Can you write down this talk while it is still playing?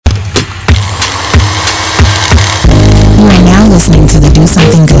You are now listening to the Do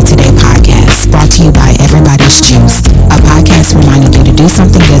Something Good Today podcast, brought to you by Everybody's Juice, a podcast reminding you to do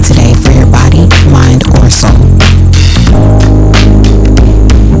something good today for your body, mind, or soul.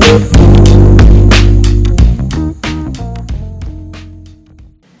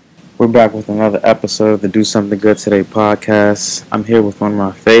 We're back with another episode of the Do Something Good Today podcast. I'm here with one of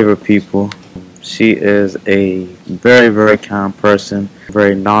my favorite people. She is a very, very kind person,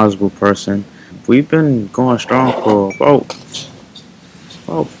 very knowledgeable person. We've been going strong for about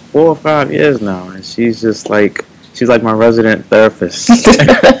 4 or 5 years now, and she's like my resident therapist,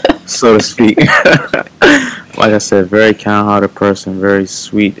 so to speak. Like I said, very kind-hearted person, very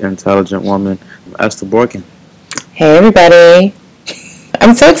sweet, intelligent woman, Esther Borkin. Hey everybody.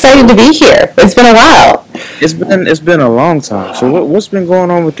 I'm so excited to be here. It's been a while. It's been a long time. So what's been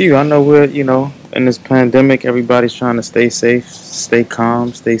going on with you? I know we're, in this pandemic, everybody's trying to stay safe, stay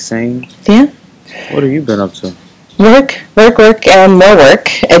calm, stay sane. Yeah. What have you been up to? Work, and more work.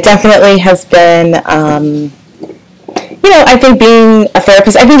 It definitely has been, I think being a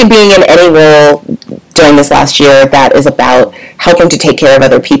therapist, I think being in any role during this last year that is about helping to take care of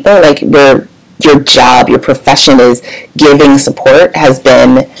other people, like your job, your profession is giving support, has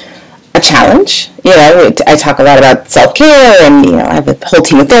been a challenge. I talk a lot about self-care, and I have a whole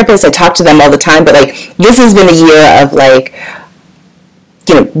team of therapists. I talk to them all the time, but this has been a year of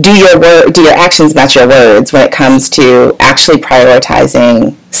do your actions match your words when it comes to actually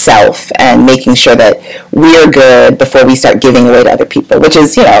prioritizing self and making sure that we're good before we start giving away to other people, which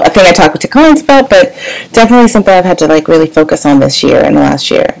is a thing I talk to clients about, but definitely something I've had to really focus on this year and the last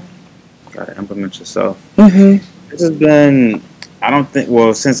year. Try to implement yourself. Mm-hmm. This has been, I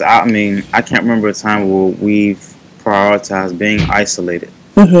can't remember a time where we've prioritized being isolated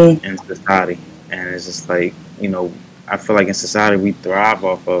in society. And it's just I feel like in society we thrive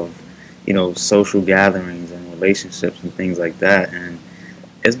off of, social gatherings and relationships and things like that. And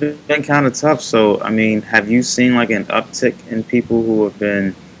it's been kind of tough. So, have you seen an uptick in people who have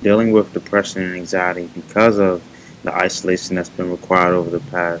been dealing with depression and anxiety because of the isolation that's been required over the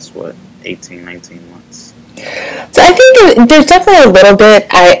past, 18, 19 months? So I think there's definitely a little bit.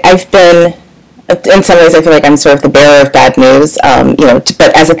 I've been, in some ways, I feel like I'm sort of the bearer of bad news,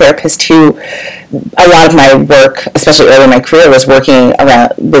 but as a therapist who, a lot of my work, especially early in my career, was working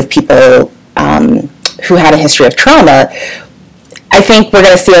around with people who had a history of trauma. I think we're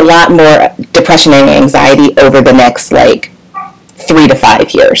going to see a lot more depression and anxiety over the next 3 to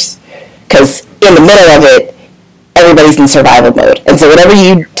 5 years, because in the middle of it, everybody's in survival mode. And so whatever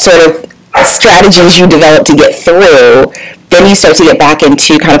you sort of strategies you develop to get through, then you start to get back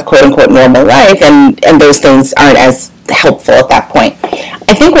into kind of quote-unquote normal life, and those things aren't as helpful at that point.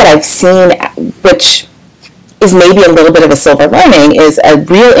 I think what I've seen, which is maybe a little bit of a silver lining, is a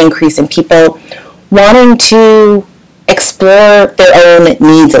real increase in people wanting to explore their own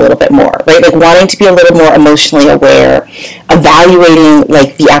needs a little bit more, right? Wanting to be a little more emotionally aware, evaluating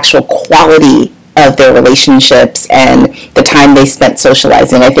the actual quality of their relationships and the time they spent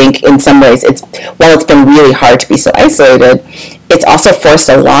socializing. I think in some ways while it's been really hard to be so isolated, it's also forced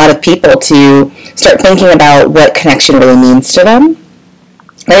a lot of people to start thinking about what connection really means to them.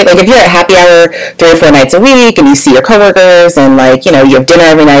 Right? If you're at happy hour 3 or 4 nights a week and you see your coworkers and you have dinner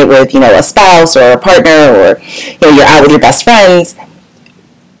every night with a spouse or a partner, or you're out with your best friends,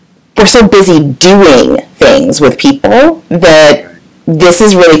 we're so busy doing things with people that this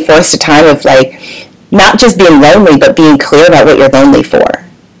has really forced a time of not just being lonely, but being clear about what you're lonely for,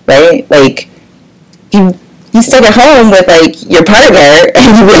 right? You stay at home with your partner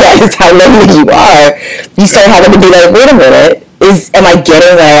and you realize how lonely you are. You start having to be wait a minute, am I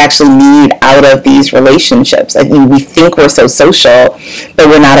getting what I actually need out of these relationships? We think we're so social, but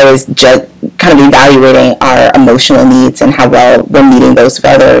we're not always just kind of evaluating our emotional needs and how well we're meeting those of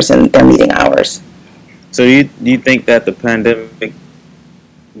others and they're meeting ours. So do you think that the pandemic,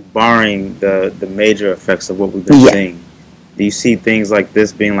 barring the major effects of what we've been seeing, do you see things like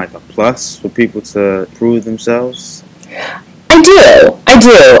this being a plus for people to prove themselves? I do.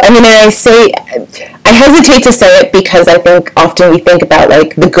 I hesitate to say it because I think often we think about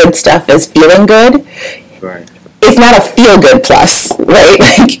the good stuff as feeling good. Right. It's not a feel good plus, right?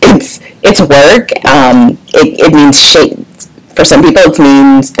 It's work. It means for some people, it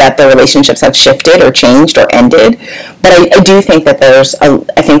means that their relationships have shifted or changed or ended. But I do think that it's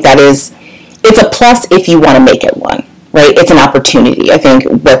a plus if you want to make it one, right? It's an opportunity. I think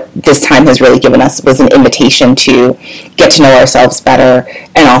what this time has really given us was an invitation to get to know ourselves better,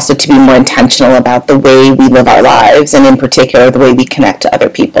 and also to be more intentional about the way we live our lives, and in particular, the way we connect to other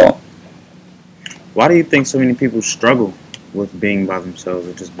people. Why do you think so many people struggle with being by themselves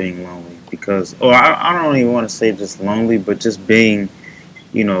or just being lonely? Because, I don't even want to say just lonely, but just being,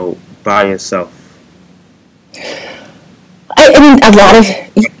 by yourself. I mean, a lot of...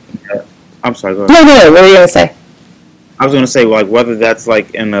 I'm sorry, go ahead. No, what were you going to say? I was going to say, like, whether that's,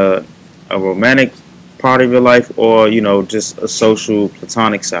 like, in a romantic part of your life or, just a social,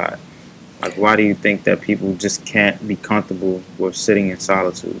 platonic side. Like, why do you think that people just can't be comfortable with sitting in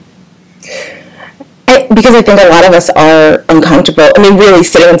solitude? Because I think a lot of us are uncomfortable. I mean, really,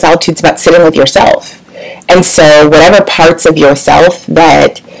 sitting in solitude is about sitting with yourself. And so whatever parts of yourself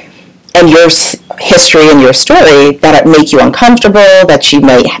that, and your history and your story that make you uncomfortable, that you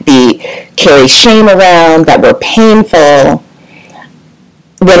might carry shame around, that were painful,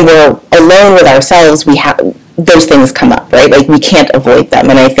 when we're alone with ourselves, those things come up, right? Like, we can't avoid them.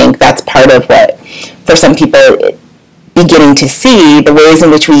 And I think that's part of what, for some people, beginning to see the ways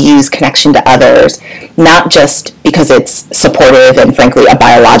in which we use connection to others, not just because it's supportive and frankly a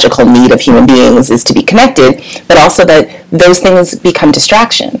biological need of human beings is to be connected, but also that those things become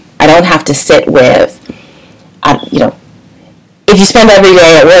distraction. I don't have to sit with, if you spend every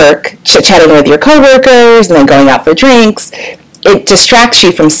day at work chit-chatting with your coworkers and then going out for drinks, it distracts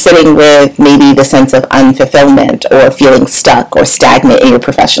you from sitting with maybe the sense of unfulfillment or feeling stuck or stagnant in your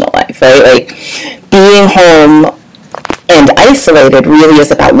professional life, right? Like, being home and isolated really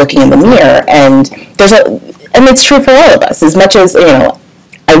is about looking in the mirror, and it's true for all of us. As much as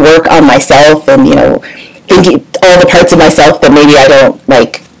I work on myself and thinking all the parts of myself that maybe I don't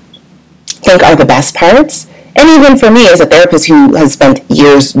think are the best parts, and even for me as a therapist who has spent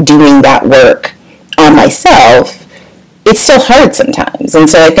years doing that work on myself, it's still hard sometimes. And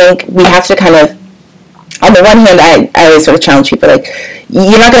so I think we have to kind of, on the one hand, I always sort of challenge people, like,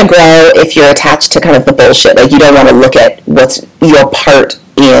 you're not going to grow if you're attached to kind of the bullshit. Like, you don't want to look at what's your part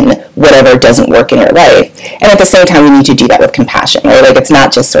in whatever doesn't work in your life. And at the same time, you need to do that with compassion, right? Like, it's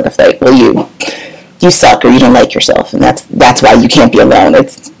not just sort of like, well, you suck or you don't like yourself, and that's why you can't be alone.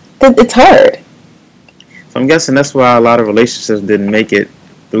 It's hard. So I'm guessing that's why a lot of relationships didn't make it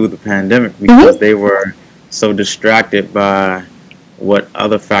through the pandemic, because they were so distracted by what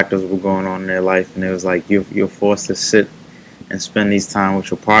other factors were going on in their life, and it was like you're forced to sit and spend these time with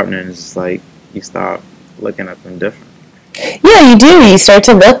your partner, and it's just like you start looking at them different. Yeah, you do. You start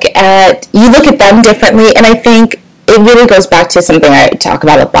to look at them differently, and I think it really goes back to something I talk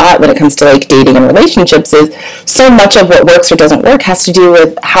about a lot when it comes to like dating and relationships. Is so much of what works or doesn't work has to do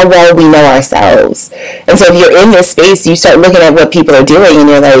with how well we know ourselves. And so if you're in this space, you start looking at what people are doing, and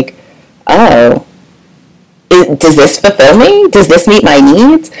you're like, oh, does this fulfill me? Does this meet my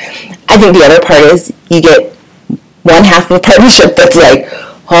needs? I think the other part is you get one half of a partnership that's like,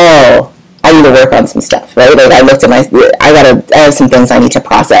 oh, I need to work on some stuff, right? Like, I looked at I have some things I need to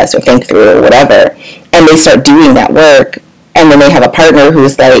process or think through or whatever. And they start doing that work, and then they have a partner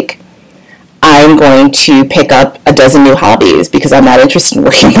who's like, I'm going to pick up a dozen new hobbies because I'm not interested in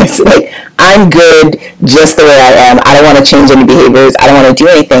working on this. Like, I'm good just the way I am. I don't want to change any behaviors. I don't want to do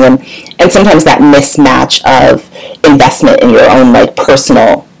anything. And sometimes that mismatch of investment in your own like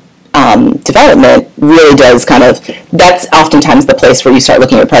personal development really does that's oftentimes the place where you start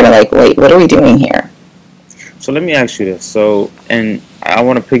looking at your partner like, wait, what are we doing here? So let me ask you this. So, and I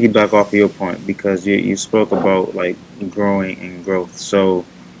want to piggyback off of your point, because you spoke about like growing and growth. So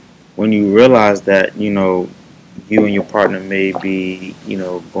when you realize that, you and your partner may be,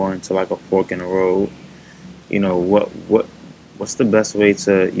 going to like a fork in the road, what's the best way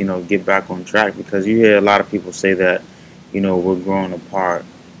to, get back on track? Because you hear a lot of people say that, we're growing apart.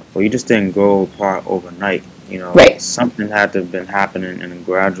 Well, you just didn't grow apart overnight. Right. Something had to have been happening in a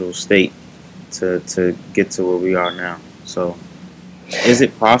gradual state to get to where we are now. So is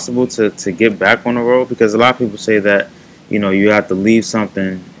it possible to get back on the road? Because a lot of people say that, you have to leave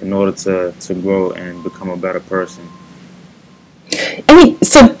something in order to grow and become a better person. I mean,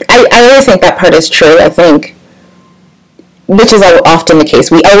 so I always think that part is true. I think, which is often the case,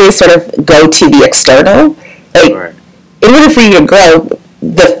 we always sort of go to the external. Like, right. In order for you to grow,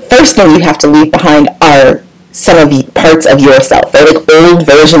 the first thing you have to leave behind are some of the parts of yourself, right? Like old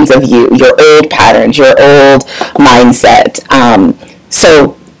versions of you, your old patterns, your old mindset.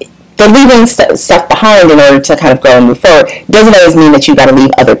 So the leaving stuff behind in order to kind of grow and move forward doesn't always mean that you've got to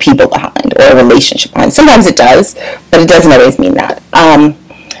leave other people behind or a relationship behind. Sometimes it does, but it doesn't always mean that.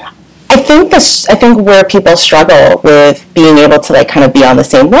 I think where people struggle with being able to like kind of be on the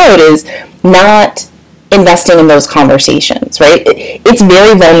same road is not investing in those conversations, right? It's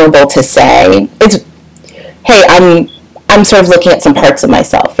very vulnerable to say, hey, I'm sort of looking at some parts of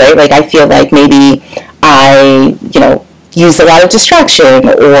myself, right? Like, I feel like maybe I, use a lot of distraction,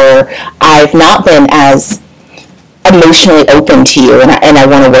 or I've not been as emotionally open to you, and I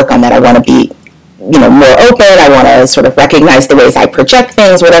want to work on that. I want to be, more open. I want to sort of recognize the ways I project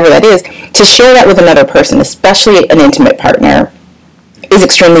things, whatever that is. To share that with another person, especially an intimate partner, is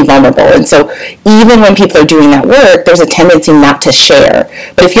extremely vulnerable. And so even when people are doing that work, there's a tendency not to share.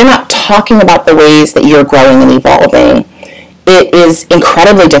 But if you're not talking about the ways that you're growing and evolving, it is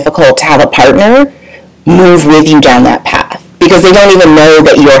incredibly difficult to have a partner move with you down that path, because they don't even know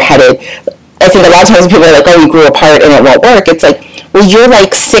that you're headed. I think a lot of times people are like, oh, we grew apart and it won't work. It's like, well, you're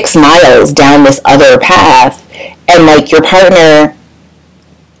like 6 miles down this other path, and like your partner,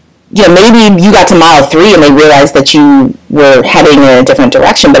 maybe you got to mile 3 and they realized that you were heading in a different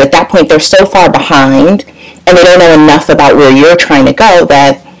direction, but at that point they're so far behind and they don't know enough about where you're trying to go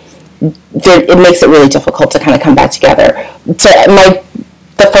that it makes it really difficult to kind of come back together.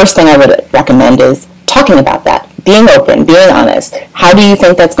 The first thing I would recommend is talking about that, being open, being honest. How do you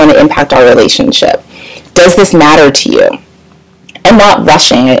think that's going to impact our relationship? Does this matter to you? And not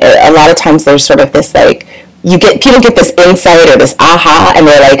rushing. A lot of times there's sort of this like, people get this insight or this aha, and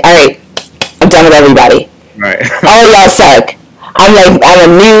they're like, all right, I'm done with everybody. Right. All y'all suck.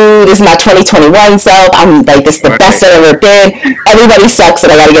 This is my 2021 self. I'm like, this is the best I've ever been. Everybody sucks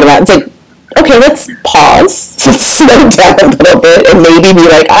and I gotta get them out. It's like, okay, let's pause, slow down a little bit, and maybe be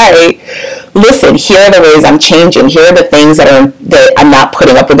like, all right, listen, here are the ways I'm changing. Here are the things that I'm not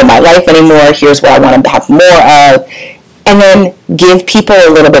putting up with in my life anymore. Here's what I want to have more of. And then give people a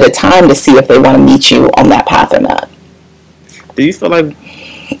little bit of time to see if they want to meet you on that path or not. Do you feel like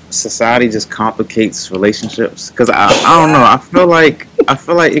society just complicates relationships? Because I don't know. I feel like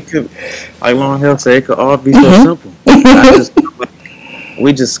it could, like Lauryn Hill said, it could all be so simple.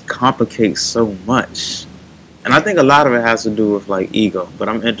 We just complicate so much, and I think a lot of it has to do with like ego. But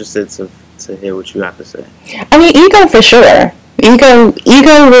I'm interested to hear what you have to say. I mean, ego for sure. Ego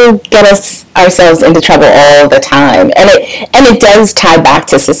will get ourselves into trouble all the time, and it does tie back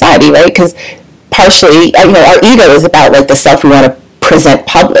to society, right? Because partially, our ego is about like the stuff we want to present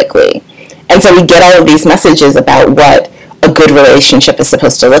publicly, and so we get all of these messages about what a good relationship is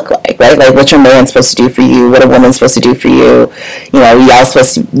supposed to look like, right? Like what your man's supposed to do for you, what a woman's supposed to do for you. Y'all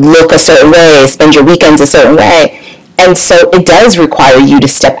supposed to look a certain way, spend your weekends a certain way, and so it does require you to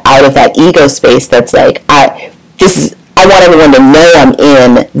step out of that ego space. That's like I want everyone to know I'm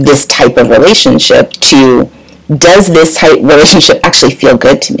in this type of relationship. Does this type of relationship actually feel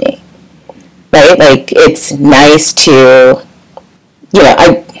good to me? Right? Like, it's nice to,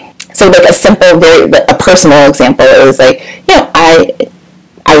 so like a simple, a personal example is like,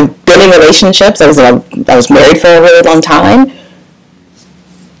 I've been in relationships. I was married for a really long time.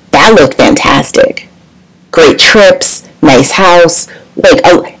 That looked fantastic. Great trips, nice house,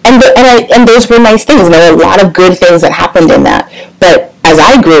 and those were nice things. And there were a lot of good things that happened in that. But as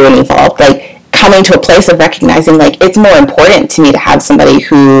I grew and evolved, like coming to a place of recognizing, like, it's more important to me to have somebody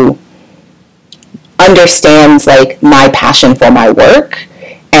who understands like my passion for my work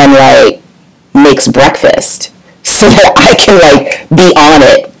and like makes breakfast so that I can like be on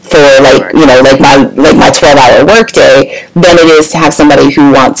it for like, my 12-hour work day, than it is to have somebody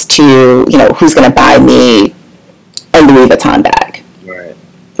who wants to, who's going to buy me a Louis Vuitton bag.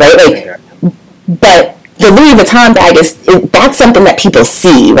 Right? Like, but the Louis Vuitton bag that's something that people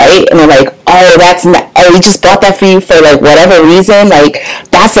see, right? And they're like, we just bought that for you for like whatever reason. Like,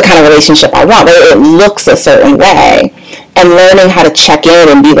 that's the kind of relationship I want, right? It looks a certain way. And learning how to check in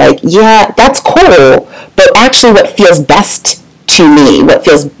and be like, yeah, that's cool, but actually what feels best to me, what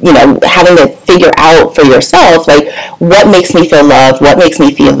feels, having to figure out for yourself, like, what makes me feel loved, what makes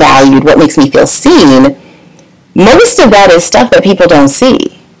me feel valued, what makes me feel seen. Most of that is stuff that people don't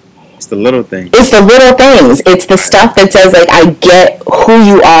see. It's the little things. It's the little things. It's the stuff that says, like, I get who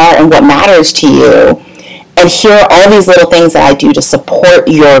you are and what matters to you, and here are all these little things that I do to support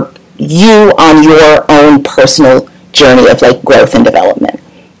you on your own personal journey of, like, growth and development.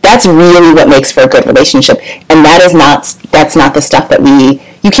 That's really what makes for a good relationship, and that's not the stuff that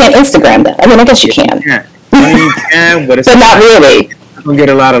you can't Instagram that. I mean, I guess you can. Yeah. You can, but but not really. You don't get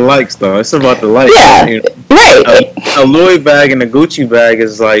a lot of likes, though. It's about the likes. Yeah, right. A Louis bag and a Gucci bag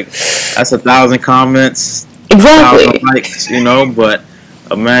is like, that's 1,000 comments. Exactly. 1,000 likes, but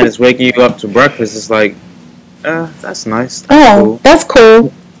a man is waking you up to breakfast. It's like, that's nice. That's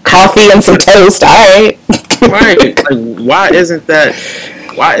cool. Coffee and some toast, all right. Right. Like, why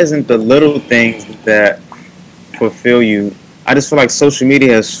isn't the little things that fulfill you? I just feel like social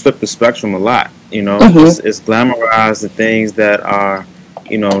media has flipped the spectrum a lot. Mm-hmm. It's glamorized the things that are,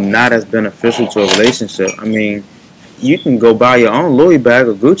 not as beneficial to a relationship. I mean, you can go buy your own Louis bag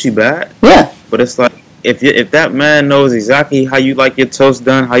or Gucci bag. Yeah. But it's like, if that man knows exactly how you like your toast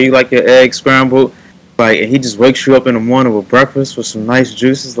done, how you like your eggs scrambled, like, and he just wakes you up in the morning with breakfast with some nice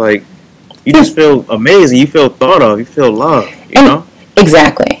juices, like, you just feel amazing. You feel thought of. You feel loved. You know?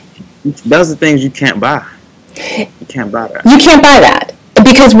 Exactly. Those are things you can't buy. You can't buy that. You can't buy that.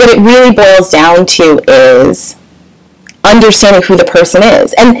 Because what it really boils down to is understanding who the person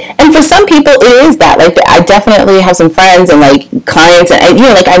is. And for some people, it is that. Like, I definitely have some friends and, like, clients, and, you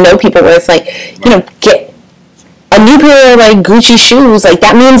know, like, I know people where it's like, you know, get a new pair of, like, Gucci shoes, like,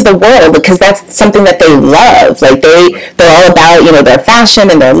 that means the world, because that's something that they love. Like, they're all about, you know, their fashion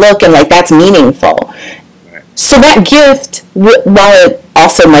and their look, and, like, that's meaningful. So that gift, while it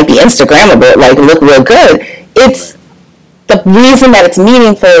also might be Instagrammable, like, look real good, it's the reason that it's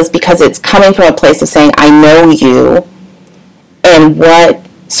meaningful is because it's coming from a place of saying, I know you, and what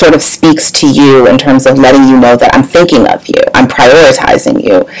sort of speaks to you in terms of letting you know that I'm thinking of you, I'm prioritizing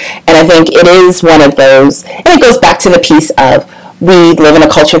you. And I think it is one of those, and it goes back to the piece of, we live in a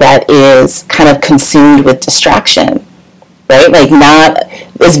culture that is kind of consumed with distraction, right? Like,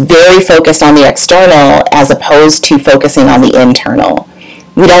 is very focused on the external as opposed to focusing on the internal.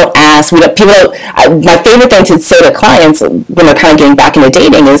 My favorite thing to say to clients when they're kind of getting back into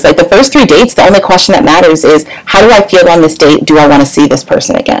dating is, like, the first 3 dates, the only question that matters is, how do I feel on this date? Do I want to see this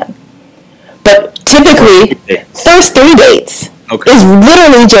person again? But typically, first 3 dates is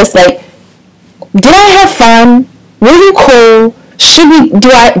literally just like, did I have fun? Were you cool?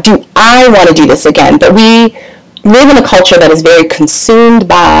 Do I want to do this again? But we live in a culture that is very consumed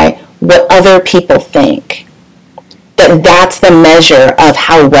by what other people think. That's the measure of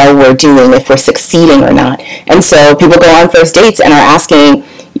how well we're doing, if we're succeeding or not. And so people go on first dates and are asking,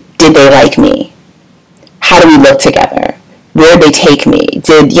 did they like me? How do we look together? Where did they take me?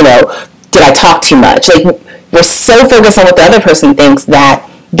 Did I talk too much? Like, we're so focused on what the other person thinks that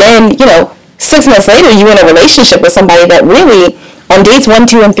then, 6 months later, you're in a relationship with somebody that really, on dates 1,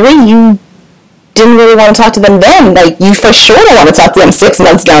 2, and 3, you didn't really want to talk to them then. Like, you for sure don't want to talk to them 6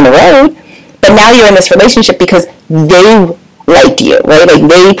 months down the road. But now you're in this relationship because they liked you, right? Like,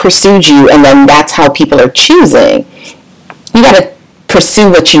 they pursued you, and then that's how people are choosing. You got to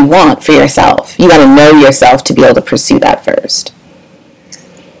pursue what you want for yourself. You got to know yourself to be able to pursue that first.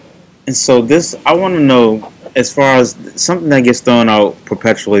 And so I want to know, as far as something that gets thrown out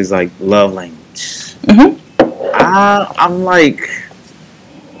perpetually is, like, love language. Mm-hmm.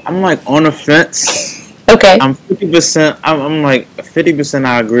 I'm like on the fence. Okay. I'm 50%. I'm like 50%.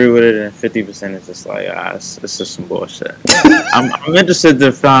 I agree with it, and 50% is just like, it's just some bullshit. I'm interested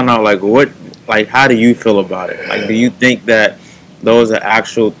to find out, like, how do you feel about it? Like, do you think that those are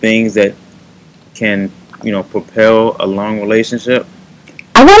actual things that can, propel a long relationship?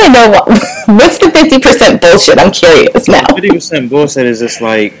 I want to know what's the 50% bullshit. I'm curious now. 50% bullshit is just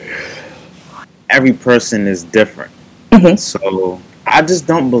like, every person is different. Mm-hmm. So I just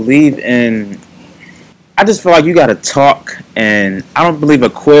don't believe in. I just feel like you got to talk, and I don't believe a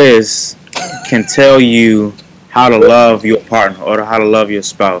quiz can tell you how to love your partner or how to love your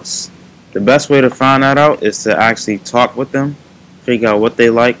spouse. The best way to find that out is to actually talk with them, figure out what they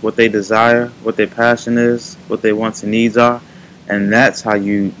like, what they desire, what their passion is, what their wants and needs are, and that's how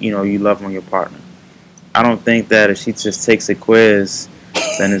you love on your partner. I don't think that if she just takes a quiz,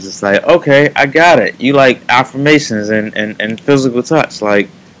 then it's just like, okay, I got it. You like affirmations and physical touch. Like,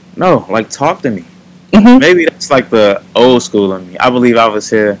 no, like, talk to me. Mm-hmm. Maybe that's like the old school of me. I believe I was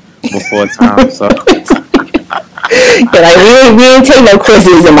here before time. So we ain't take no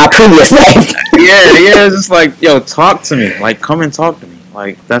quizzes in my previous life. yeah, it's just like, yo, talk to me. Like, come and talk to me.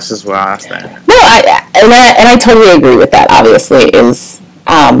 Like, that's just where I stand. No, I totally agree with that. Obviously, it is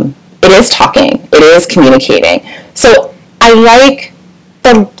talking. It is communicating. So I like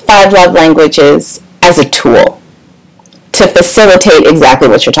the 5 love languages as a tool to facilitate exactly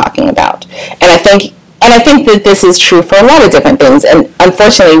what you're talking about. And I think that this is true for a lot of different things. And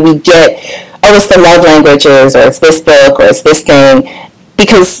unfortunately, we get, it's the love languages, or it's this book, or it's this thing,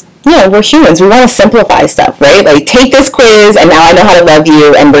 because, we're humans. We want to simplify stuff, right? Like, take this quiz, and now I know how to love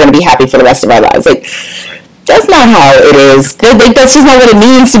you, and we're going to be happy for the rest of our lives. Like, that's not how it is. That's just not what it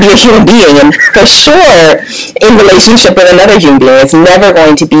means to be a human being. And for sure, in relationship with another human being, it's never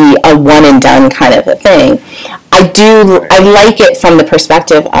going to be a one and done kind of a thing. I like it from the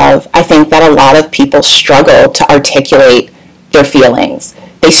perspective of, I think that a lot of people struggle to articulate their feelings.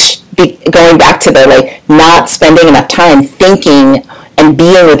 Going back to the, not spending enough time thinking and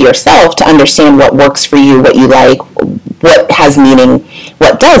being with yourself to understand what works for you, what you like, what has meaning,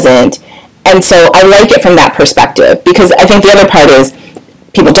 what doesn't. And so I like it from that perspective, because I think the other part is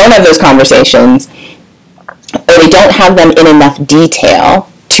people don't have those conversations, or they don't have them in enough detail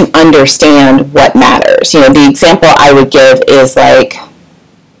to understand what matters. The example I would give is, like,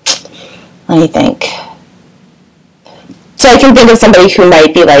 let me think. So I can think of somebody who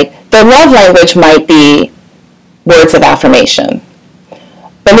might be like, their love language might be words of affirmation.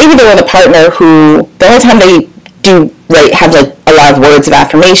 But maybe they're with a partner who the only time they do have like a lot of words of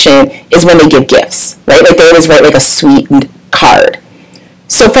affirmation is when they give gifts, right? Like they always write like a sweet card.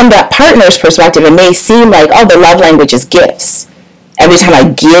 So from that partner's perspective, it may seem like, oh, the love language is gifts. Every time I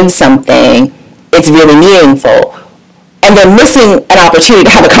give something, it's really meaningful. And they're missing an opportunity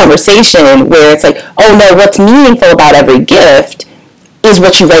to have a conversation where it's like, oh no, what's meaningful about every gift is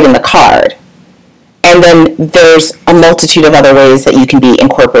what you write in the card. And then there's a multitude of other ways that you can be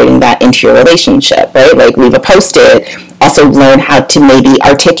incorporating that into your relationship, right? Like leave a post-it, also learn how to maybe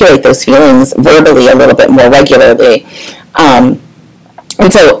articulate those feelings verbally a little bit more regularly. And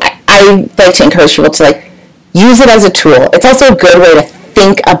so I like to encourage people to like use it as a tool. It's also a good way to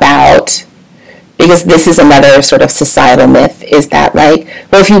think about, because this is another sort of societal myth, is that like,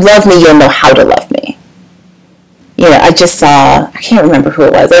 well, if you love me, you'll know how to love me. You know, I can't remember who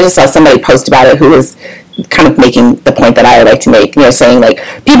it was. I just saw somebody post about it who was kind of making the point that I would like to make, you know, saying like,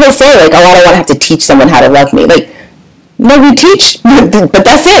 people say like, oh, I don't want to have to teach someone how to love me. Like, no, we teach, but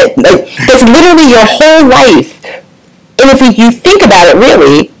that's it. Like, that's literally your whole life. And if you think about it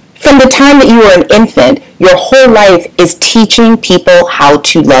really, from the time that you were an infant, your whole life is teaching people how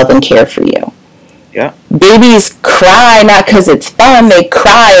to love and care for you. Yeah. Babies cry not because it's fun. They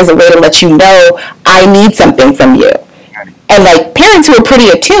cry as a way to let you know, I need something from you. And like parents who are pretty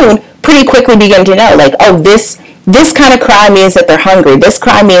attuned pretty quickly begin to know, like, oh, this kind of cry means that they're hungry. This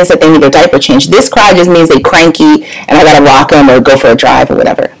cry means that they need their diaper changed. This cry just means they're cranky and I gotta rock them or go for a drive or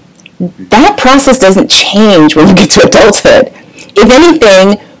whatever. That process doesn't change when you get to adulthood. If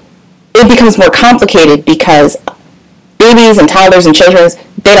anything, it becomes more complicated because babies and toddlers and children,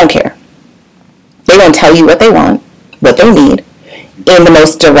 they don't care. They don't tell you what they want, what they need, in the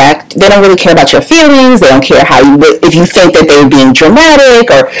most direct. They don't really care about your feelings. They don't care if you think that they're being dramatic,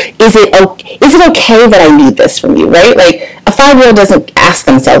 or is it okay that I need this from you, right? Like a 5-year-old doesn't ask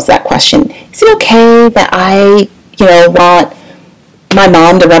themselves that question. Is it okay that I, want my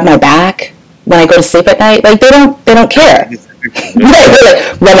mom to rub my back when I go to sleep at night? Like they don't care. They're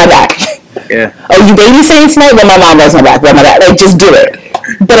like, rub my back. Yeah. Oh, you babysitting tonight? Well, my mom rubs my back. Rub my back. Like just do it.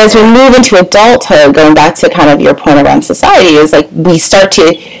 But as we move into adulthood, going back to kind of your point around society, is like we start to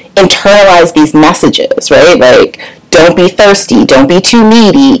internalize these messages, right? Like, don't be thirsty, don't be too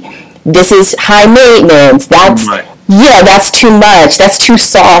needy. This is high maintenance. That's too much. That's too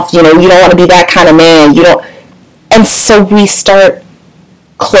soft. You don't want to be that kind of man. And so we start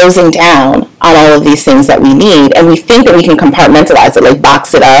closing down on all of these things that we need, and we think that we can compartmentalize it, like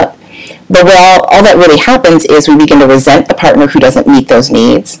box it up. But all that really happens is we begin to resent the partner who doesn't meet those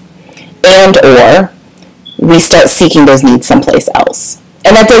needs, and or we start seeking those needs someplace else.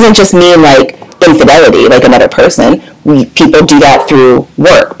 And that doesn't just mean like infidelity, like another person. People do that through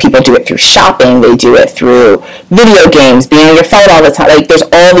work. People do it through shopping. They do it through video games, being on your phone all the time. Like there's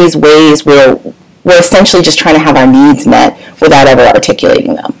all these ways where we're essentially just trying to have our needs met without ever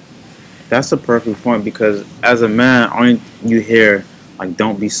articulating them. That's a perfect point, because as a man, only you hear like,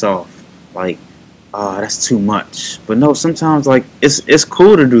 don't be soft. Like, that's too much. But no, sometimes like it's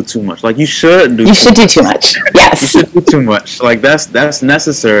cool to do too much. Like you should do too much. Yes. You should do too much. Like that's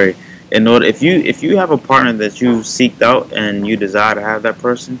necessary in order. If you have a partner that you seeked out and you desire to have that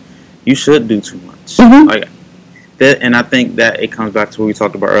person, you should do too much. Mm-hmm. Like that, and I think that it comes back to what we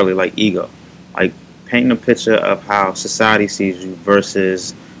talked about earlier, like ego. Like painting a picture of how society sees you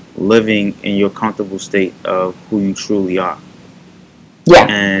versus living in your comfortable state of who you truly are. Yeah.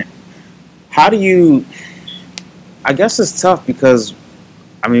 And how do you? I guess it's tough because,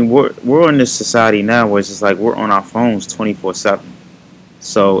 I mean, we're in this society now where it's just like we're on our phones 24/7.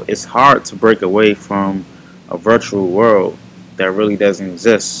 So it's hard to break away from a virtual world that really doesn't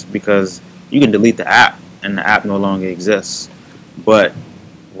exist, because you can delete the app and the app no longer exists. But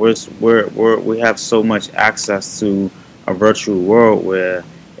we have so much access to a virtual world where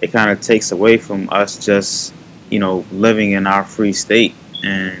it kind of takes away from us just living in our free state,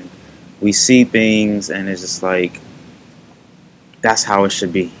 and we see things and it's just like, that's how it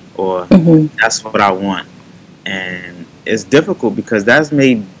should be, or that's what I want. And it's difficult because that's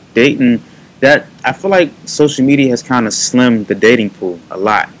made dating, that I feel like social media has kind of slimmed the dating pool a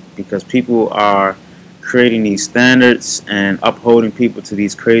lot, because people are creating these standards and upholding people to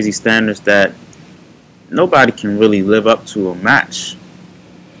these crazy standards that nobody can really live up to or match.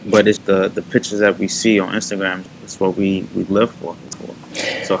 But it's the pictures that we see on Instagram, it's what we live for.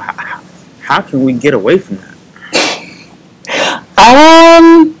 So how can we get away from that?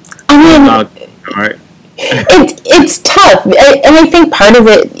 I mean, all right. it's tough. I and I think part of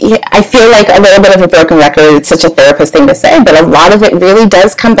it, I feel like a little bit of a broken record, it's such a therapist thing to say, but a lot of it really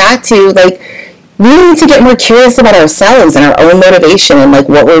does come back to, like, we need to get more curious about ourselves and our own motivation and, like,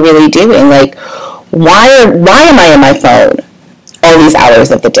 what we're really doing. Like, why am I on my phone all these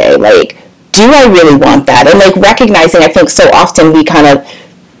hours of the day? Like, do I really want that? And, like, recognizing, I think so often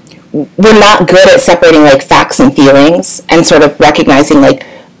we're not good at separating, like, facts and feelings, and sort of recognizing, like,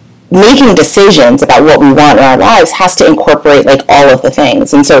 making decisions about what we want in our lives has to incorporate, like, all of the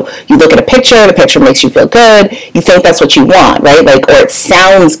things. And so you look at a picture, the picture makes you feel good, you think that's what you want, right? Like, or it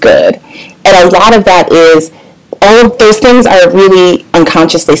sounds good. And a lot of that is, all of those things are really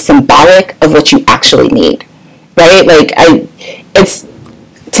unconsciously symbolic of what you actually need, right? Like,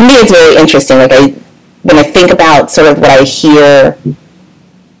 to me, it's very interesting. Like, when I think about sort of what I hear,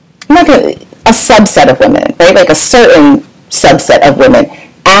 a subset of women, right? Like a certain subset of women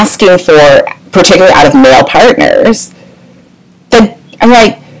asking for, particularly out of male partners, that I'm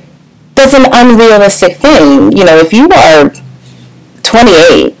like, that's an unrealistic thing. You know, if you are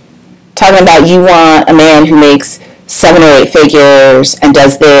 28, talking about you want a man who makes 7 or 8 figures and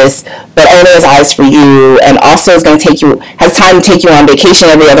does this, but only has eyes for you, and also is going to has time to take you on vacation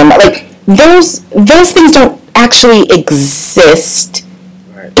every other month. Like, those things don't actually exist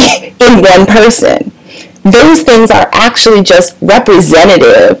in one person. Those things are actually just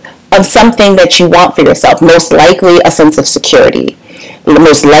representative of something that you want for yourself. Most likely a sense of security.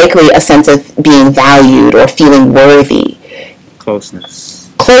 Most likely a sense of being valued or feeling worthy. Closeness.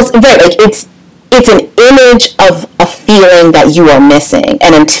 Right, like it's an image of a feeling that you are missing.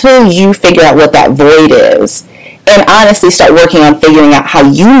 And until you figure out what that void is, and honestly start working on figuring out how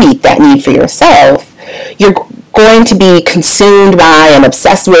you meet that need for yourself, you're going to be consumed by and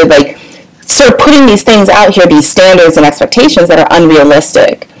obsessed with, like, sort of putting these things out here, these standards and expectations that are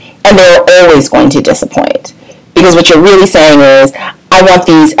unrealistic. And they're always going to disappoint. Because what you're really saying is, I want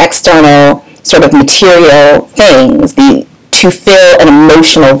these external sort of material things to fill an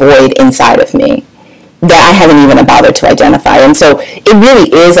emotional void inside of me that I haven't even bothered to identify. And so it really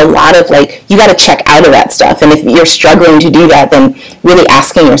is a lot of, like, you got to check out of that stuff. And if you're struggling to do that, then really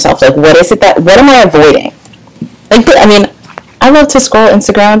asking yourself, like, what am I avoiding? Like, I mean, I love to scroll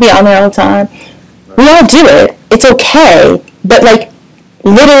Instagram, be on there all the time. We all do it. It's okay. But, like,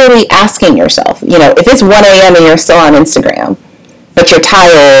 literally asking yourself, you know, if it's 1 a.m. and you're still on Instagram, but you're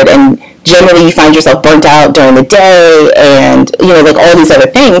tired and generally you find yourself burnt out during the day and, you know, like, all these other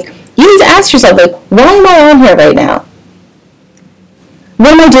things, you need to ask yourself, like, why am I on here right now? What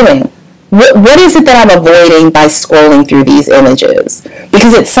am I doing? What is it that I'm avoiding by scrolling through these images?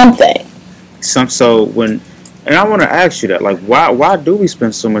 Because it's something. And I want to ask you that, like, why do we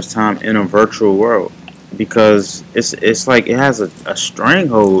spend so much time in a virtual world? Because it's like it has a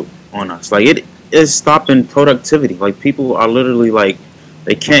stranglehold on us. Like, it is stopping productivity. Like, people are literally, like,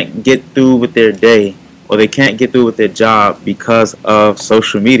 they can't get through with their day or they can't get through with their job because of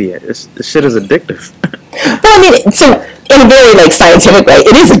social media. This shit is addictive. Well, I mean, so in a very, like, scientific way,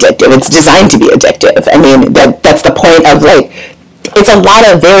 it is addictive. It's designed to be addictive. I mean, that's the point of, like, it's a lot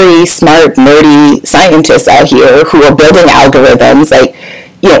of very smart, nerdy scientists out here who are building algorithms, like,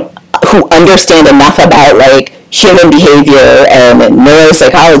 you know, who understand enough about, like, human behavior and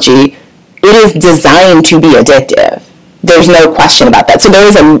neuropsychology. It is designed to be addictive. There's no question about that. So there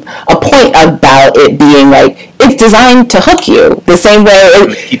is a point about it being, like, it's designed to hook you the same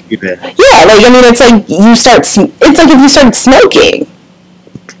way. Keep you there. Yeah, like, I mean, it's like it's like if you started smoking,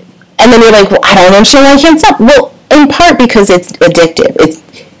 and then you're like, well, I don't understand why I can't stop. Well, in part because it's addictive.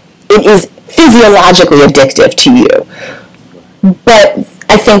 It is physiologically addictive to you. But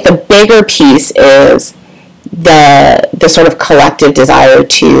I think the bigger piece is the sort of collective desire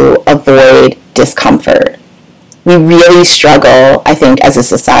to avoid discomfort. We really struggle, I think, as a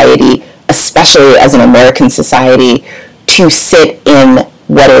society, especially as an American society, to sit in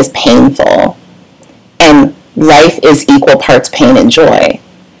what is painful. And life is equal parts pain and joy.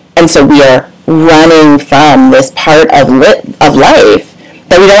 And so we are running from this part of life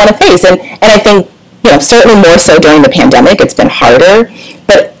that we don't want to face. And I think, you know, certainly more so during the pandemic, it's been harder.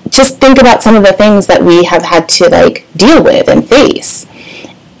 But just think about some of the things that we have had to, like, deal with and face.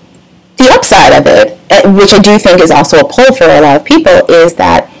 The upside of it, which I do think is also a pull for a lot of people, is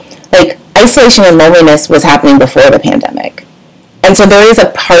that, like, isolation and loneliness was happening before the pandemic. And so there is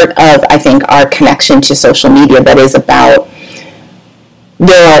a part of, I think, our connection to social media that is about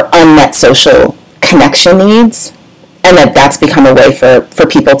there are unmet social connection needs, and that's become a way for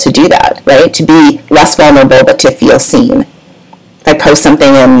people to do that, right? To be less vulnerable, but to feel seen. If I post something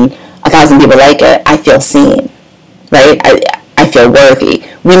and 1,000 people like it, I feel seen, right? I feel worthy.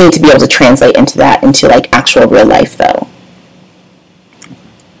 We need to be able to translate into that, into, like, actual real life, though.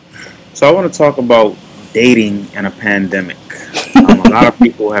 So I want to talk about dating in a pandemic. A lot of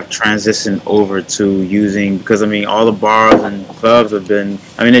people have transitioned over to using, because I mean, all the bars and clubs have been.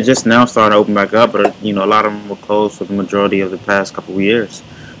 I mean, they're just now starting to open back up, but a lot of them were closed for the majority of the past couple of years,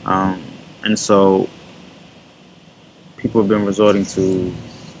 and so people have been resorting to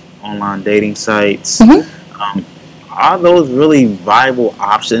online dating sites. Are those really viable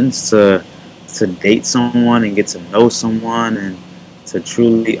options to date someone and get to know someone and to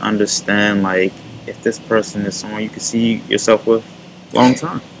truly understand, like, if this person is someone you can see yourself with long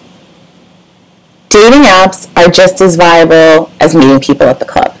term? Dating apps are just as viable as meeting people at the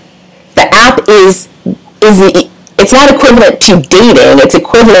club. The app it's not equivalent to dating. It's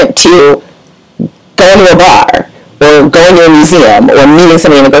equivalent to going to a bar or going to a museum or meeting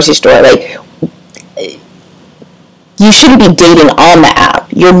somebody in a grocery store. Like, you shouldn't be dating on the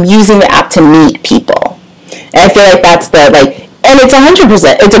app. You're using the app to meet people. And I feel like that's and it's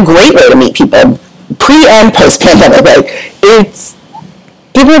 100%, it's a great way to meet people, pre and post pandemic. Like,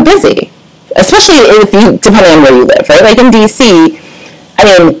 people are busy, especially depending on where you live, right? Like in DC, I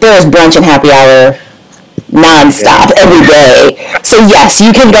mean, there's brunch and happy hour nonstop every day. So yes,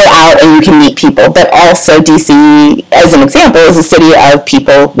 you can go out and you can meet people, but also DC, as an example, is a city of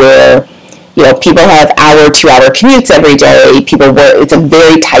people where, people have 2-hour commutes every day. People work, it's a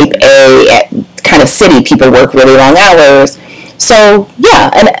very type A kind of city. People work really long hours. So yeah,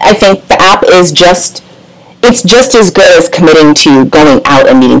 and I think the app is it's just as good as committing to going out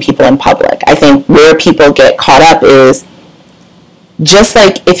and meeting people in public. I think where people get caught up is just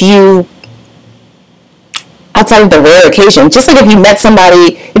like if you, outside of the rare occasion, just like if you met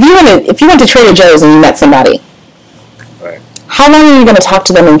somebody, if you went to Trader Joe's and you met somebody, right, how long are you going to talk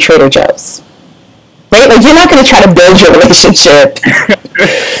to them in Trader Joe's? Right? Like, you're not going to try to build your relationship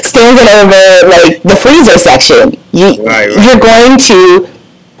standing over, like, the freezer section. You're going to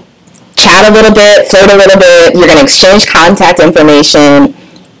chat a little bit, flirt a little bit, you're going to exchange contact information,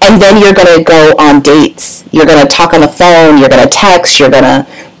 and then you're going to go on dates. You're going to talk on the phone, you're going to text, you're going to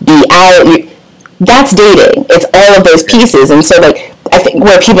be out. That's dating. It's all of those pieces. And so, like, I think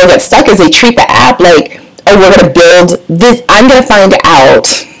where people get stuck is they treat the app like, oh, we're going to build this. I'm going to find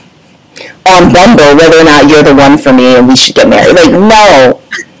out on Bumble whether or not you're the one for me and we should get married. Like, no.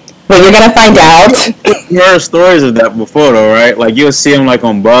 Well, you're going to find out. You heard stories of that before, though, right? Like, you'll see them, like,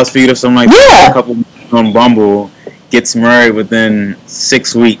 on BuzzFeed or something like that. A couple on Bumble gets married within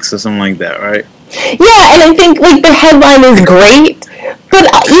 6 weeks or something like that, right? Yeah, and I think, like, the headline is great, but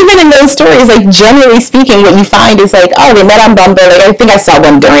even in those stories, like, generally speaking, what you find is, like, oh, they met on Bumble. Like, I think I saw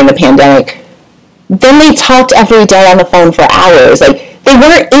one during the pandemic. Then they talked every day on the phone for hours. Like, they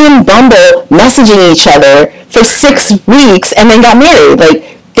were in Bumble messaging each other for 6 weeks and then got married.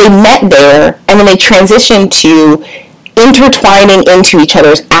 Like, they met there and then they transitioned to intertwining into each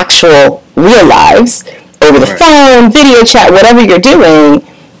other's actual real lives over the phone, video chat, whatever you're doing,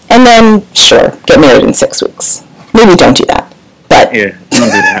 and then, sure, get married in 6 weeks. Maybe don't do that. But yeah,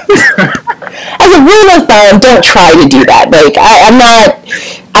 don't do that. As a rule of thumb, don't try to do that. Like,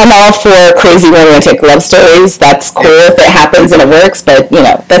 I'm all for crazy romantic love stories. That's cool if it happens and it works, but,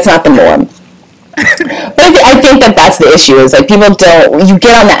 that's not the norm. But I think that's the issue, is, like, people you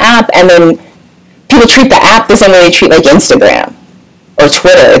get on the app and then people treat the app the same way they treat, like, Instagram or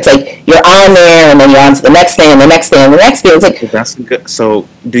Twitter. It's like, you're on there and then you're on to the next thing and the next thing and the next thing. It's like, that's good. So,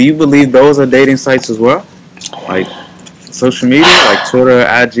 do you believe those are dating sites as well? Like, social media, like Twitter,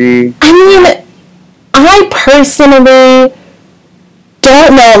 IG? I mean, I personally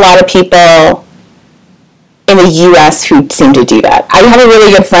don't know a lot of people in the U.S. who seem to do that. I have a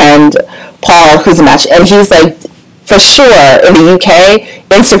really good friend, Paul, who's a match, and he's like, for sure, in the UK,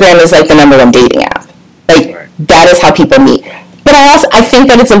 Instagram is like the #1 dating app. Like, that is how people meet. But I think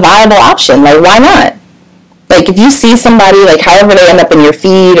that it's a viable option. Like, why not? Like, if you see somebody, like, however they end up in your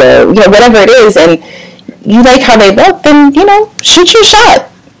feed or, whatever it is, and you like how they look, then, shoot your shot.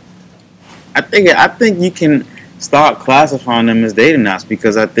 I think you can start classifying them as dating apps,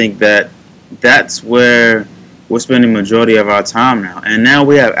 because I think that's where we're spending the majority of our time now. And now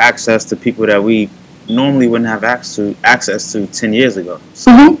we have access to people that we normally wouldn't have access to 10 years ago.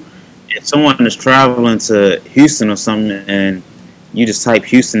 So if someone is traveling to Houston or something and you just type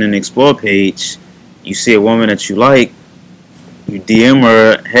Houston in the Explore page, you see a woman that you like, you DM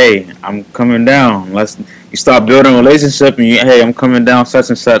her, hey, I'm coming down. You start building a relationship and hey, I'm coming down such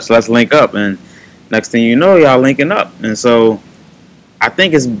and such, let's link up. And next thing you know, y'all linking up. And so I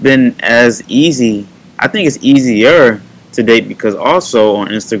think it's been it's easier to date, because also on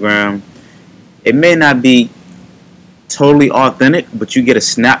Instagram, it may not be totally authentic, but you get a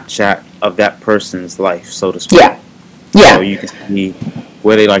Snapchat of that person's life, so to speak. Yeah. So you can see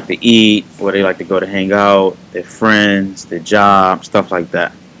where they like to eat, where they like to go to hang out, their friends, their job, stuff like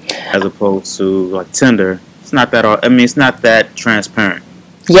that. As opposed to like Tinder, it's not that. I mean, it's not that transparent.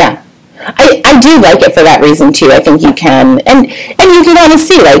 Yeah. I do like it for that reason too. I think you can, and you can kind of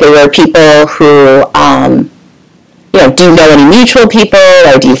see like there are people who, do you know any mutual people,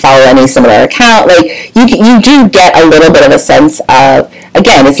 or do you follow any similar account? Like you do get a little bit of a sense of,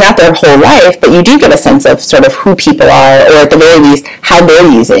 again, it's not their whole life, but you do get a sense of sort of who people are, or at the very least how they're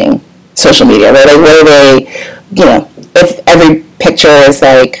using social media. Right? Like what are they, if every picture is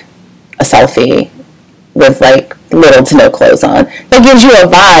like a selfie with like little to no clothes on, that gives you a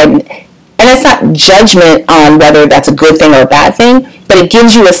vibe. And it's not judgment on whether that's a good thing or a bad thing, but it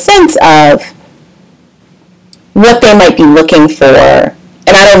gives you a sense of what they might be looking for. And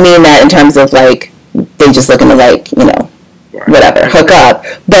I don't mean that in terms of like they just looking to like, whatever, hook up.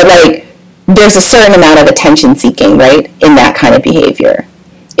 But like there's a certain amount of attention seeking, right, in that kind of behavior,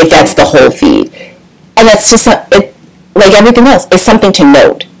 if that's the whole feed. And that's just like everything else, it's something to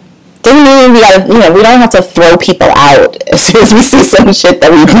note. Doesn't mean we don't have to throw people out as soon as we see some shit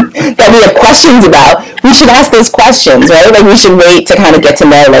that we have questions about. We should ask those questions, right? Like we should wait to kind of get to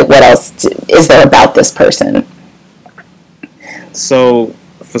know like what else is there about this person. So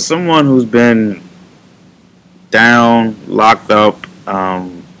for someone who's been down, locked up,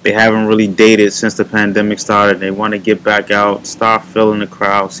 they haven't really dated since the pandemic started, they want to get back out, start feeling the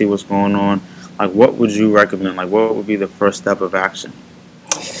crowd, see what's going on. Like what would you recommend? Like what would be the first step of action?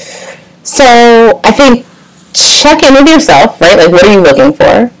 So I think check in with yourself, right? Like, what are you looking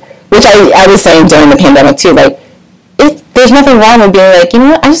for? Which I was saying during the pandemic too. Like, there's nothing wrong with being like,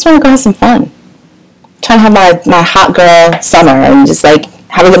 I just want to go have some fun. I'm trying to have my hot girl summer and just like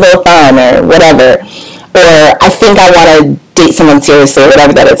having a little fun or whatever. Or I think I want to date someone seriously or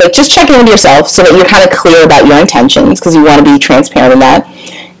whatever that is. Like, just check in with yourself so that you're kind of clear about your intentions because you want to be transparent in that.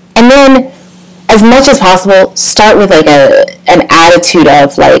 And then, as much as possible, start with like an attitude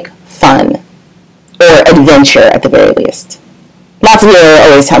of like fun or adventure at the very least. Lots of people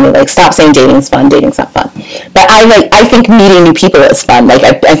always tell me like stop saying dating's fun, dating's not fun. But I think meeting new people is fun. Like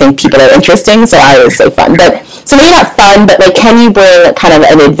I think people are interesting, so I always say fun. But so maybe not fun, but like can you bring kind of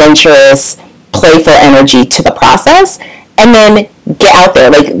an adventurous, playful energy to the process and then get out there.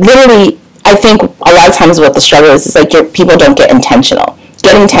 Like literally I think a lot of times what the struggle is like people don't get intentional.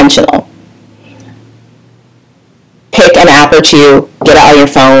 Get intentional. Pick an app or two, get out your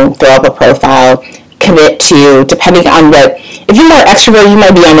phone, throw up a profile, commit to, depending on what, if you're more extrovert, you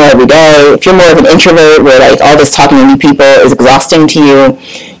might be on there every day. If you're more of an introvert where like all this talking to new people is exhausting to you,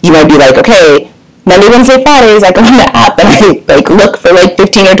 you might be like, okay, Monday, Wednesday, Fridays, I go on the app and I like look for like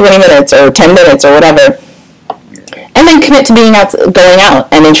 15 or 20 minutes or 10 minutes or whatever. And then commit to going out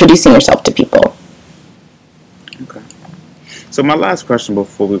and introducing yourself to people. Okay. So my last question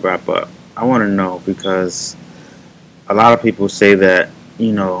before we wrap up, I want to know because a lot of people say that,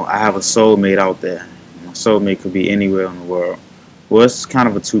 I have a soulmate out there. My soulmate could be anywhere in the world. Well, it's kind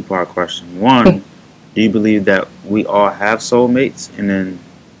of a two-part question. One, do you believe that we all have soulmates? And then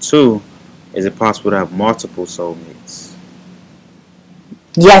two, is it possible to have multiple soulmates?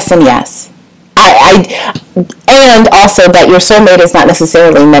 Yes and yes. And also that your soulmate is not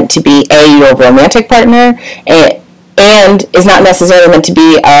necessarily meant to be your romantic partner and is not necessarily meant to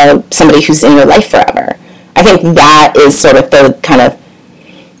be somebody who's in your life forever. I think that is sort of the kind of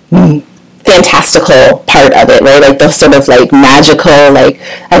fantastical part of it, right? Like the sort of like magical, like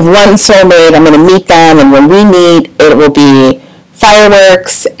I have one soulmate, I'm going to meet them, and when we meet, it will be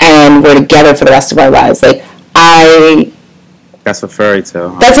fireworks, and we're together for the rest of our lives. Like That's a fairy tale.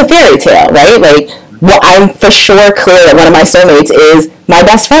 Huh? That's a fairy tale, right? Like, I'm for sure clear that one of my soulmates is my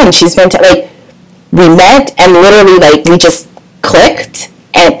best friend. She's fantastic. Like, we met and literally, like, we just clicked,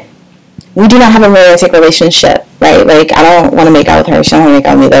 and we do not have a romantic relationship, right? Like, I don't want to make out with her. She don't want to make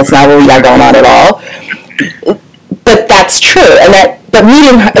out with me. That's not what we got going on at all. But that's true. But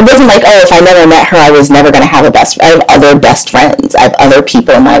meeting her, it wasn't like, oh, if I never met her, I was never going to have a best friend. I have other best friends. I have other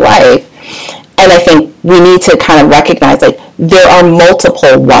people in my life. And I think we need to kind of recognize, like, there are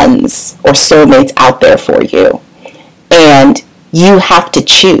multiple ones or soulmates out there for you. And you have to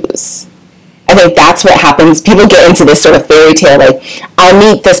choose. I think that's what happens. People get into this sort of fairy tale, like, I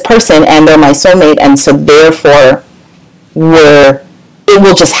meet this person and they're my soulmate, and so therefore it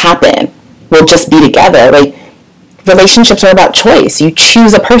will just happen. We'll just be together. Like, relationships are about choice. You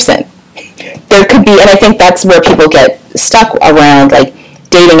choose a person. There could be, and I think that's where people get stuck around, like,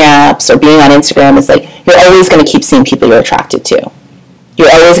 dating apps or being on Instagram. Is like, you're always going to keep seeing people you're attracted to.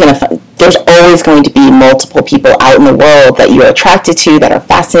 There's always going to be multiple people out in the world that you're attracted to, that are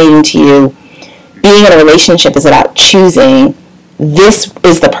fascinating to you. Being in a relationship is about choosing this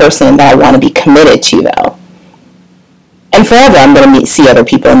is the person that I want to be committed to, though. And forever, I'm going to see other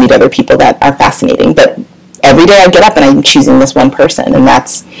people and meet other people that are fascinating. But every day I get up and I'm choosing this one person, and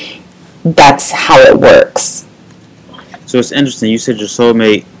that's how it works. So it's interesting. You said your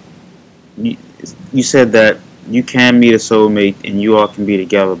soulmate. You said that you can meet a soulmate and you all can be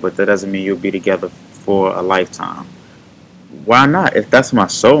together, but that doesn't mean you'll be together for a lifetime. Why not? If that's my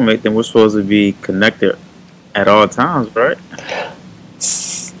soulmate, then we're supposed to be connected at all times, right?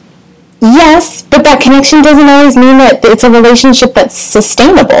 Yes, but that connection doesn't always mean that it's a relationship that's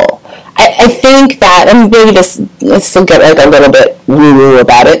sustainable. I think that, and maybe let's still get like a little bit woo-woo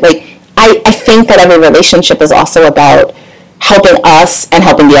about it. Like, I think that every relationship is also about helping us and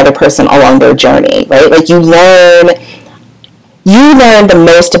helping the other person along their journey, right? Like, you learn the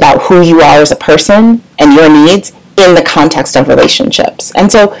most about who you are as a person and your needs in the context of relationships.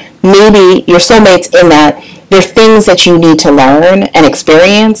 And so maybe your soulmates, in that there are things that you need to learn and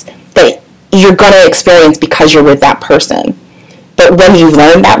experience that you're going to experience because you're with that person. But when you've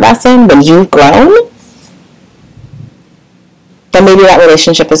learned that lesson, when you've grown, then maybe that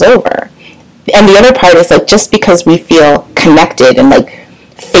relationship is over. And the other part is, like, just because we feel connected and like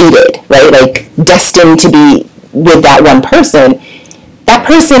fated, right? Like destined to be with that one person, that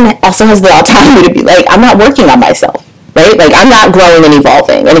person also has the autonomy to be like, I'm not working on myself, right? Like, I'm not growing and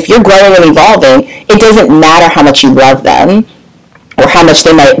evolving. And if you're growing and evolving, it doesn't matter how much you love them or how much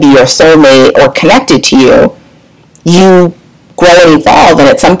they might be your soulmate or connected to you. You grow and evolve, and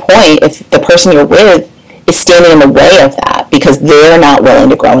at some point, if the person you're with is standing in the way of that because they're not willing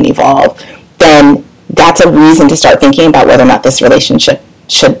to grow and evolve, then that's a reason to start thinking about whether or not this relationship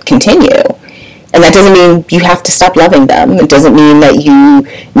should continue. And that doesn't mean you have to stop loving them. It doesn't mean that you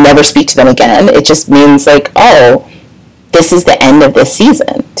never speak to them again. It just means, like, oh, this is the end of this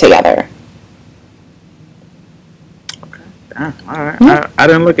season together. Okay. All right. Yeah. I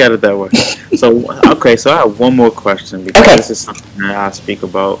didn't look at it that way. So I have one more question, because this is something that I speak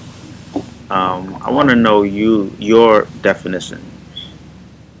about. I want to know your definition.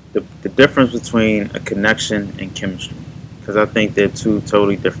 The difference between a connection and chemistry. Because I think they're two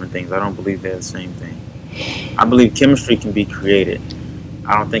totally different things. I don't believe they're the same thing. I believe chemistry can be created.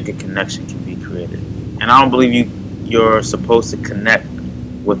 I don't think a connection can be created. And I don't believe you're supposed to connect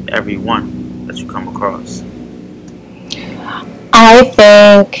with everyone that you come across. I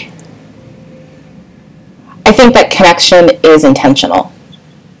think that connection is intentional.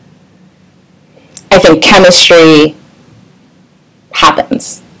 I think chemistry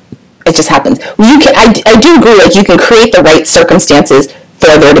happens. It just happens. I do agree, like, you can create the right circumstances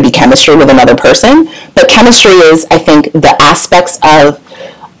for there to be chemistry with another person, but chemistry is, I think, the aspects of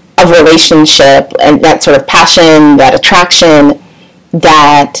relationship and that sort of passion, that attraction,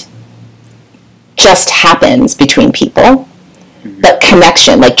 that just happens between people. But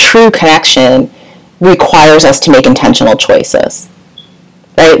connection, like true connection, requires us to make intentional choices,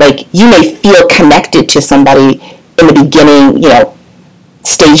 right? Like, you may feel connected to somebody in the beginning,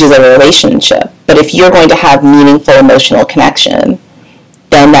 stages of a relationship. But if you're going to have meaningful emotional connection,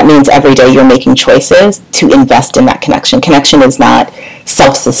 then that means every day you're making choices to invest in that connection. Connection is not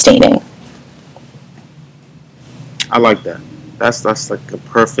self-sustaining. I like that. That's like a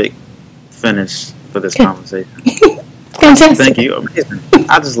perfect finish for this conversation. Fantastic. Thank you. Amazing.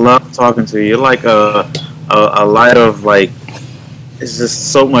 I just love talking to you. You're like a light of, like, it's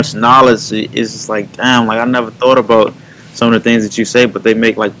just so much knowledge. It's just like, damn, like, I never thought about some of the things that you say, but they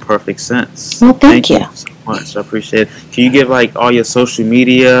make, like, perfect sense. Well, thank you so much. I appreciate it. Can you give, like, all your social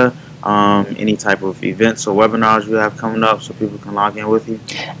media, any type of events or webinars you have coming up so people can log in with you?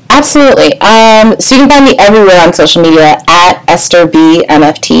 Absolutely. So you can find me everywhere on social media at Esther B.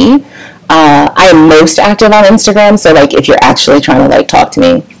 MFT. I am most active on Instagram, so, like, if you're actually trying to, like, talk to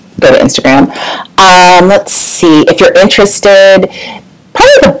me, go to Instagram. Let's see. If you're interested,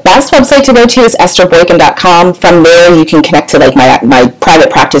 probably the best website to go to is estherboykin.com. From there, you can connect to, like, my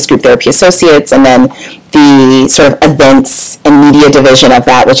private practice group, Therapy Associates, and then the sort of events and media division of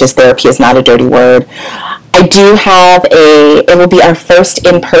that, which is Therapy is Not a Dirty Word. I do have it will be our first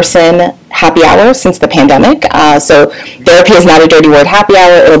in-person happy hour since the pandemic. So Therapy is Not a Dirty Word happy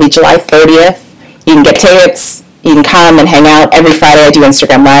hour. It'll be July 30th. You can get tickets. You can come and hang out. Every Friday I do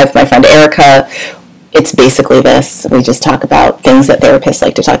Instagram Live with my friend Erica. It's basically this. We just talk about things that therapists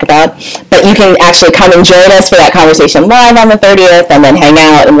like to talk about. But you can actually come and join us for that conversation live on the 30th and then hang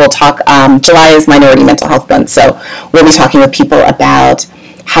out, and we'll talk. July is Minority Mental Health Month, so we'll be talking with people about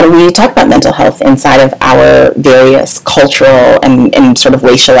how do we talk about mental health inside of our various cultural and sort of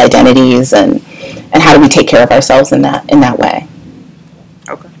racial identities, and how do we take care of ourselves in that way.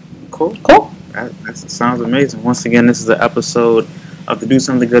 Okay, cool. That sounds amazing. Once again, this is an episode of the Do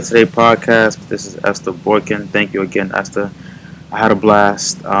Something Good Today podcast. This is Esther Boykin. Thank you again, Esther. I had a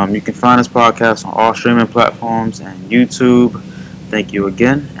blast. You can find this podcast on all streaming platforms and YouTube. Thank you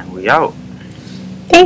again, and we out.